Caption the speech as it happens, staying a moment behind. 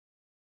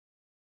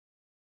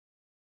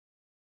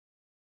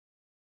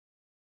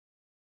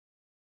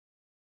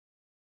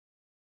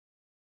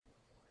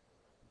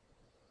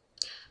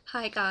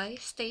Hi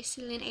guys,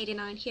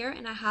 StacyLyn89 here,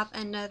 and I have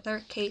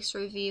another case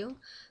review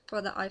for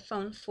the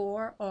iPhone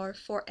 4 or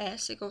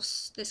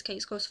 4S. This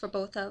case goes for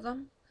both of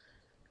them.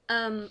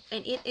 And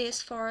it is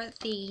for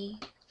the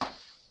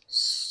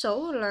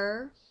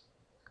solar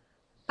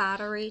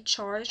battery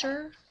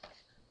charger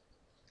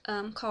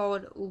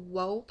called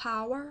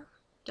WoPower,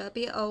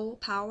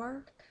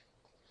 WoPower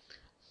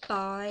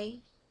by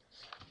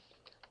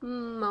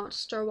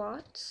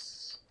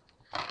MonsterWatts.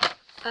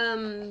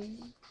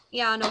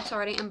 Yeah, no, it's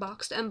already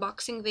unboxed. The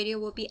unboxing video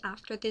will be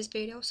after this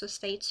video, so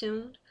stay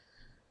tuned.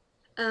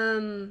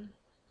 The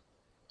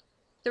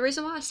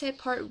reason why I said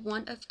part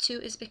 1 of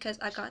 2 is because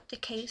I got the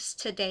case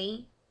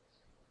today.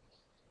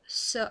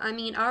 So, I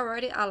mean, I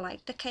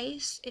like the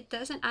case. It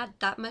doesn't add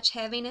that much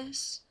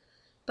heaviness,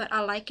 but I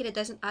like it. It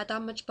doesn't add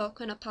that much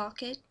bulk in a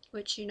pocket,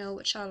 which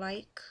I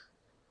like.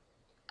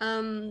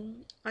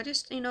 I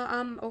just,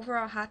 I'm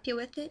overall happy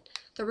with it.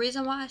 The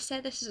reason why I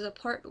said this is a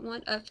part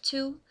 1 of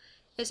 2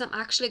 is I'm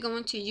actually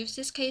going to use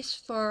this case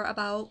for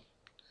about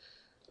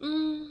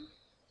 2-3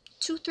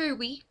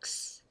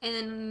 weeks,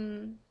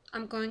 and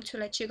I'm going to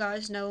let you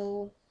guys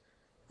know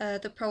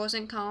the pros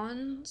and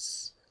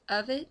cons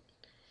of it,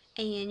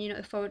 and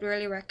if I would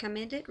really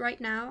recommend it right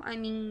now. I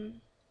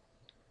mean,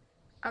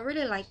 I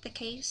really like the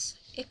case.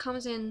 It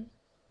comes in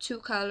 2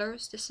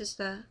 colors. This is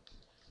the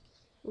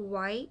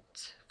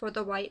white for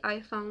the white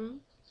iPhone.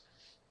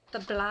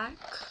 The black,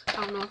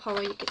 I don't know how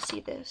well you can see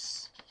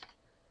this,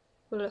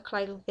 will look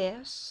like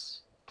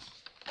this.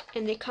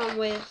 And they come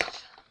with,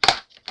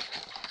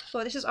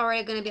 well, this is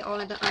already going to be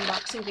all in the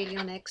unboxing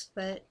video next,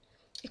 but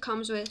it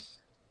comes with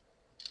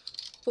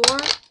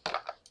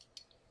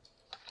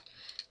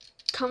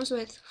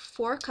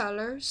four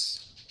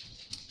colors.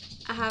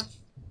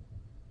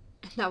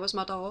 That was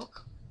my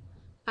dog.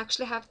 I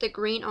actually have the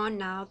green on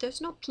now. There's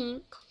no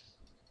pink,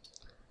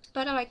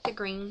 but I like the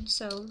green,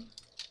 so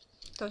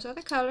those are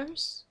the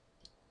colors.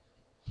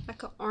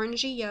 Like an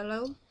orangey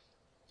yellow,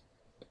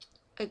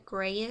 a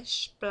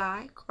grayish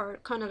black, or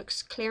it kind of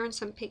looks clear in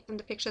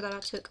the picture that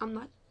I took. I'm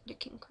not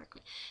looking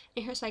correctly.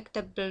 And here's like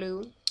the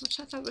blue, which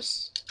I thought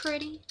was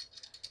pretty,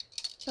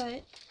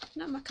 but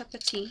not my cup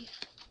of tea.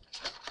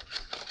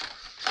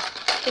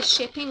 The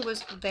shipping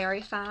was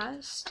very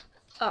fast.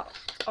 Oh,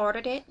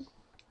 ordered it.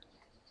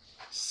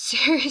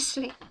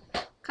 Seriously,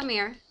 come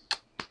here.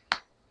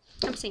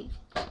 Come see.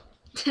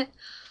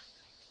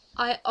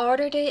 I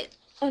ordered it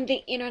on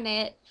the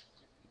internet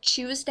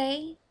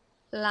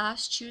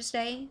last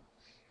Tuesday,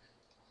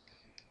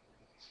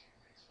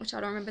 which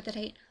I don't remember the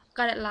date.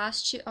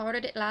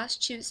 Ordered it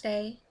last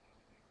Tuesday.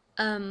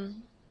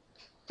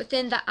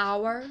 Within the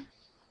hour,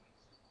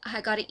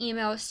 I got an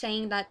email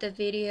saying that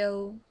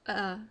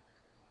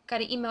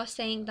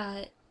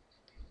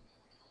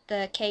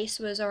the case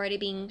was already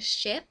being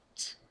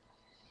shipped.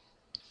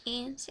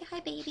 And say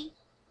hi, baby.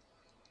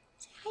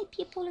 Say hi,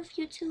 people of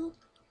YouTube.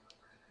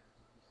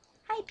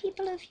 Hi,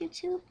 people of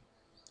YouTube.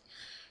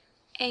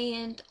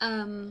 And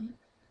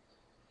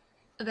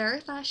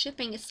very fast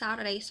shipping is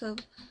Saturday, so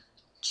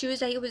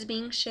Tuesday it was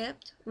being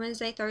shipped,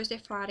 Wednesday, Thursday,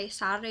 Friday,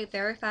 Saturday,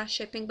 very fast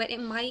shipping. But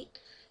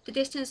the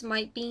distance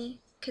might be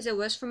because it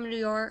was from New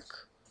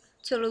York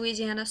to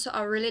Louisiana, so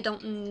I really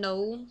don't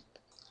know.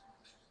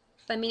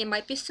 I mean, it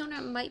might be sooner,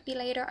 it might be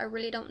later, I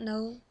really don't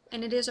know.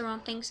 And it is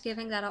around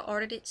Thanksgiving that I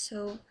ordered it,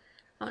 so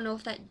I don't know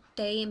if that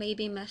day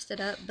maybe messed it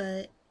up,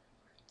 but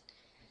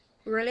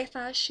really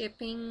fast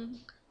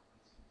shipping.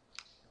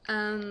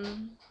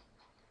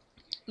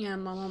 Yeah,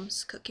 my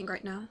mom's cooking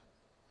right now.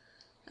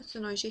 That's the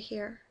noise you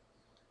hear.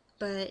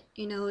 But,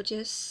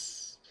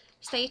 just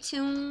stay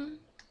tuned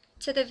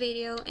to the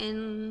video,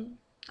 and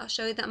I'll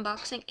show you the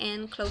unboxing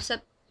and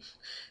close-up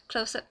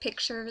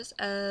pictures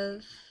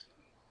of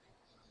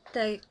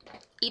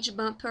each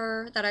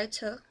bumper that I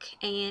took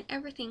and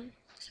everything.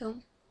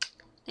 So,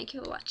 thank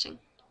you for watching.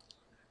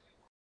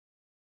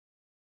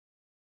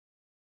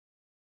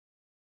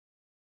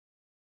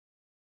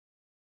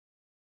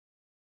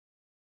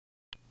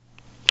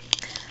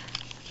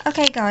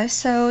 Okay guys,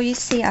 so you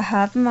see I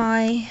have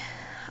my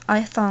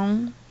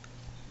iPhone,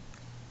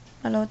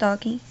 my little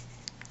doggy,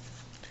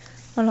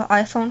 my little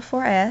iPhone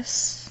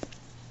 4S,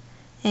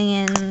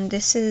 and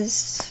this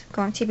is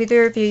going to be the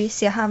review. You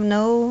see I have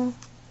no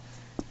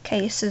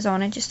cases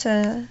on it, just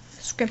a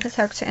screen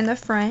protector in the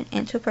front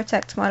and to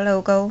protect my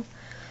logo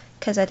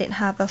because I didn't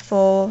have a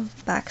full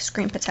back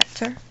screen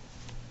protector.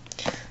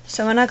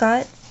 So when I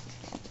got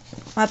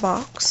my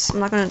box,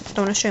 don't want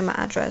to show you my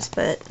address,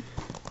 but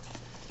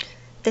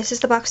this is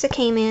the box that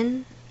came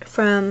in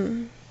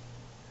from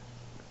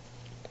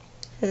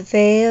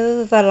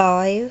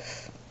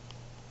Live,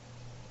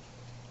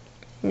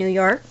 New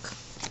York.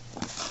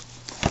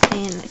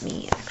 And let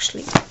me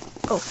actually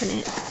open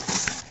it.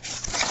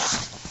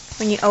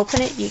 When you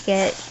open it, you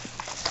get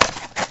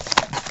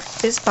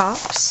this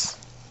box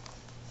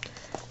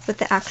with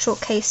the actual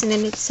casing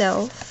in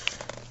itself.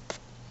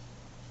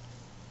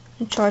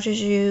 It tells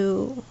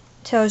you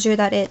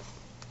that you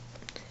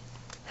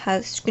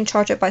can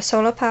charge it by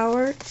solar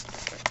powered.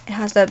 It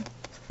has the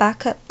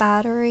backup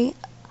battery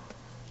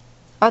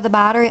or the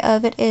battery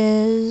of it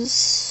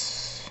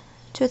is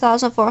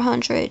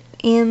 2400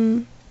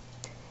 mAh,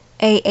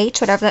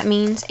 whatever that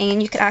means,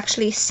 and you could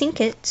actually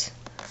sync it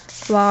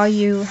while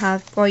you're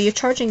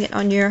charging it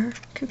on your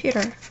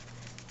computer.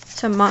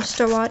 It's a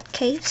MonsterWatts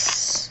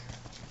case.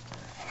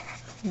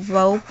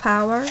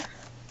 WoPower.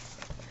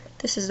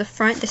 This is the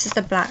front, this is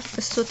the black.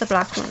 This is what the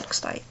black one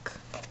looks like.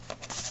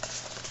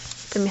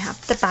 Then we have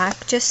the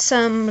back, just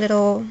some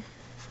little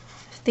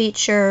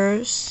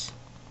features.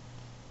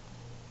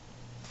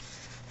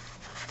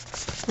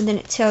 And then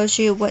it tells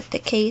you what the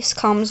case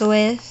comes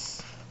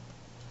with.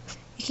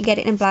 You can get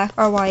it in black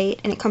or white,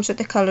 and it comes with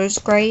the colors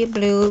gray,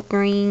 blue,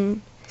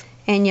 green,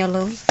 and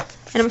yellow.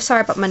 And I'm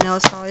sorry about my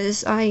nails,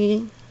 guys.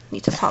 I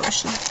need to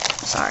polish them.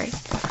 Sorry.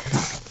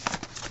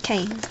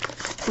 Okay.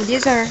 Well,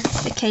 these are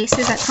the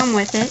cases that come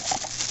with it.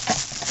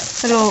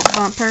 The little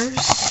bumpers.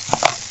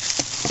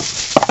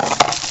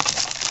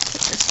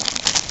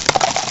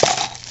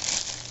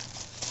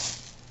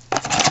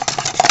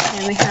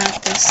 And we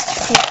have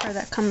this paper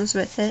that comes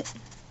with it.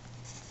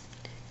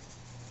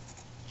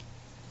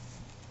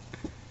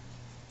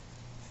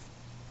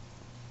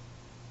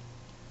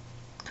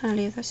 Kind of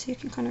leave this so you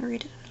can kind of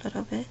read it a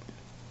little bit.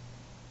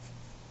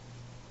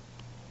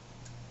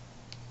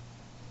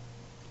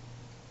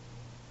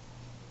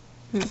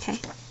 Okay.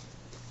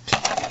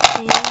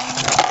 And we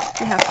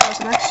have colors.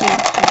 I'm actually going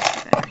to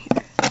better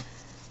here.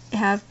 We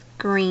have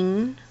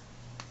green,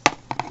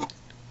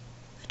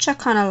 which I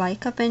kind of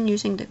like. I've been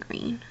using the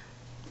green.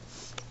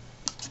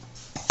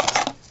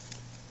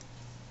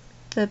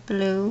 The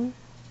blue.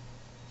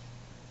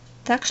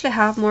 They actually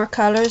have more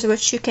colors,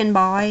 which you can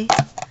buy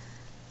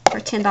for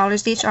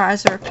 $10 each, or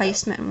as a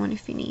replacement one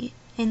if you need.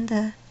 And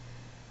the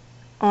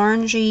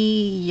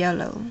orangey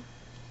yellow.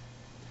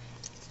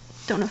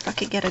 Don't know if I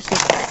could get a good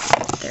back.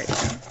 There you go.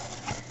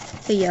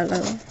 The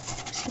yellow.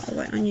 See the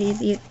white on you,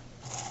 the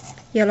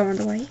yellow on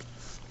the white.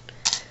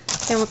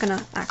 Then we're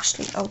gonna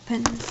actually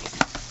open.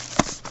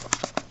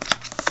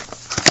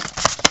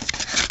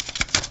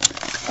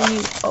 When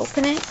you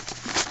open it,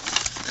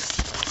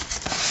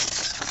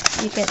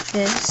 you get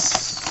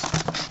this.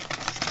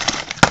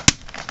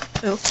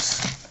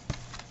 Oops.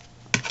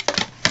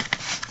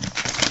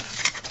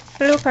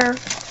 Blooper.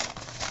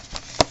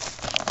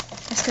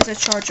 That's because the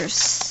charger's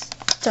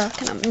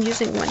stuck and I'm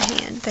using one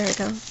hand. There we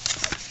go.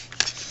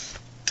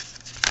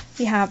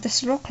 You have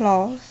this little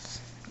cloth,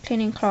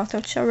 cleaning cloth,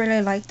 which I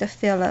really like the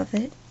feel of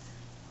it.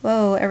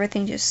 Whoa,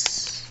 everything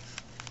just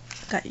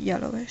got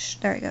yellowish.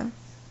 There we go.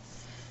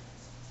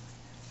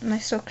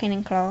 Nice little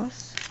cleaning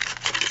cloth.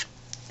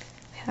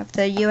 We have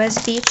the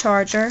USB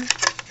charger,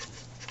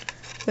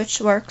 which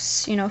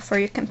works, you know, for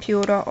your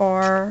computer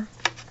or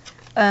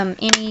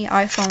any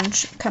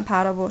iPhone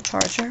compatible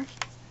charger.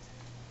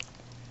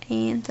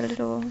 And the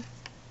little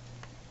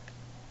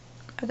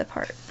other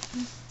part.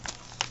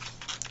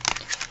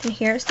 And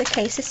here's the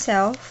case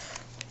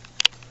itself.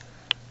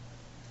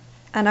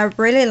 And I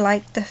really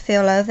like the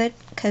feel of it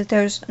because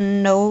there's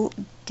no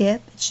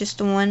dip. It's just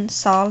one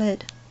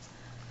solid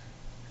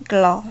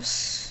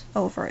gloss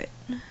over it.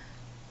 You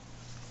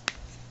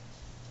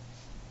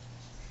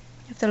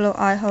have the little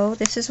eye hole.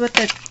 This is what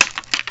the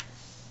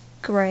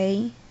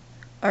gray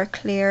or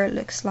clear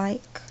looks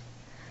like.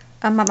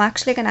 I'm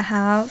actually going to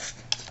have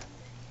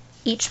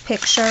each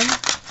picture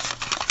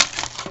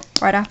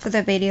right after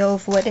the video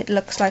of what it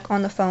looks like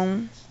on the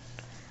phone.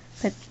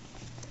 But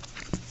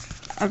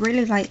I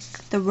really like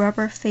the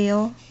rubber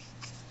feel.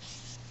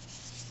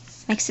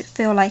 Makes it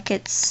feel like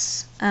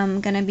it's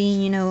gonna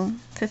be, you know,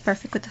 fit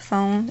perfect with the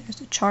phone. There's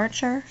the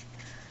charger.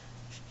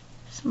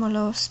 Some more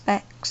little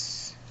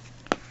specs.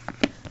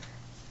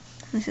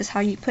 This is how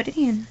you put it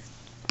in.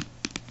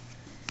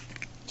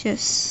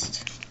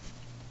 Just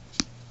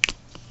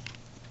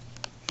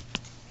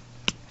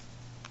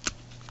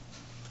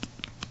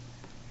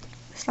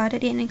slide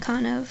it in and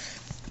kind of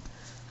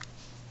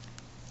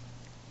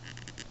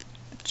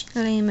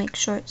gently make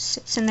sure it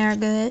sits in there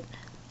good.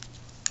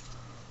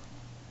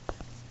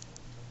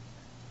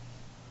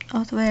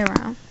 All the way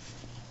around.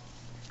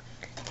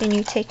 Then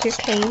you take your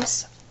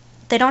case.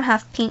 They don't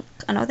have pink.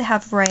 I know they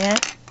have red.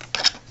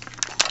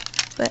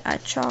 But I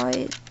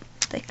tried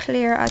the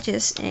clear.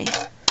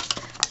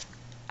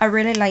 I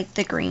really like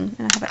the green.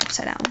 And I have it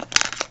upside down.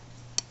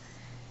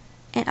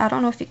 And I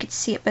don't know if you could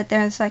see it, but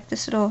there's like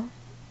this little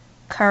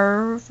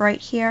curve right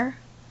here.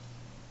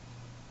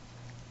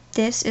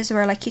 This is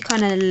where like you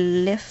kind of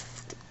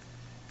lift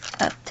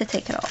up to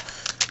take it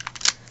off.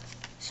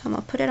 So I'm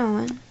going to put it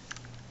on.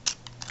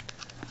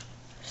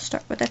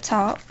 Start with the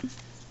top.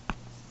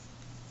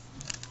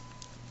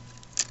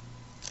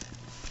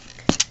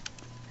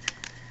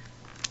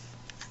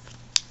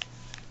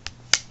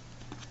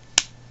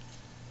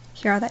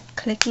 Hear all that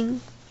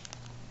clicking?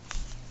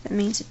 That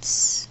means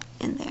it's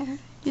in there.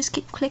 Just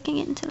keep clicking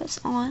it until it's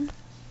on.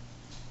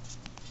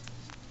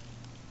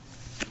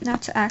 Now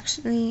to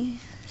actually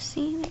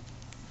see it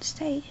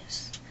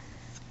stays.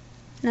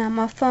 Now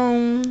my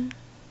phone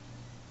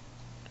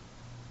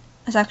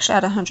is actually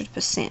at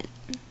 100%.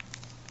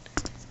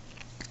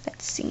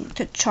 Let's see,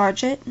 to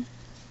charge it.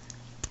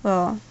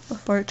 well,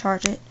 before you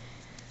charge it.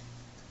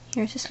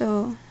 Here's this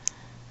little,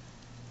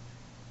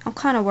 I'm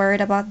kind of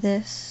worried about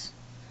this,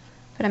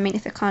 but I mean,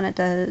 if it kind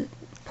of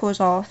pulls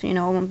off, you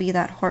know, I won't be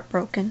that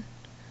heartbroken.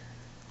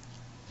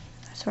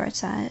 That's where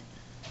it's at.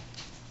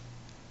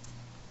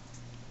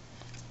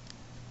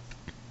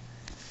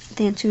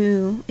 Then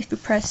if you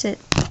press it,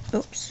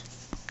 oops,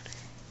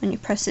 when you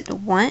press it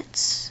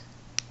once,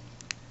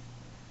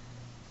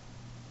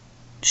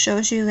 it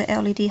shows you the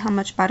LED how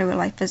much battery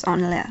life is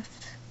on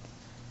left,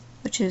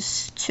 which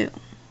is 2.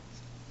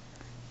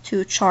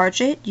 To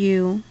charge it,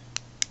 you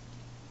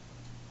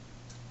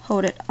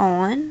hold it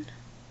on,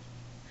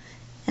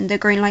 and the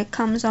green light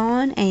comes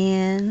on,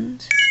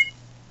 and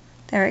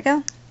there we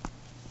go.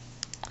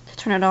 To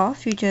turn it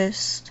off, you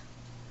just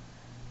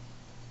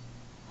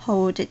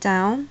hold it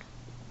down,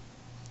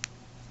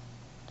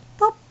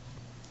 boop,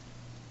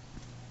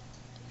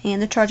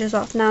 and the charge is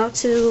off. Now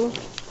to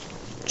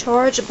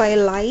charge by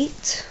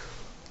light,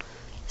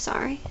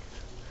 sorry,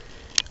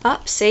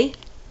 up, see,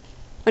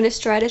 when it's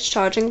dried, it's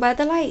charging by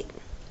the light.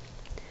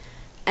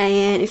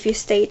 And if you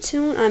stay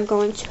tuned, I'm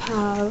going to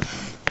have,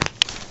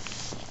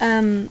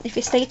 if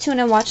you stay tuned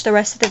and watch the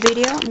rest of the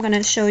video, I'm going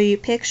to show you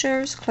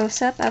pictures,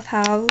 close-up of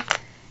how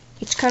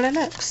each color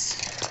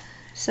looks.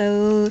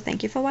 So,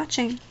 thank you for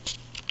watching.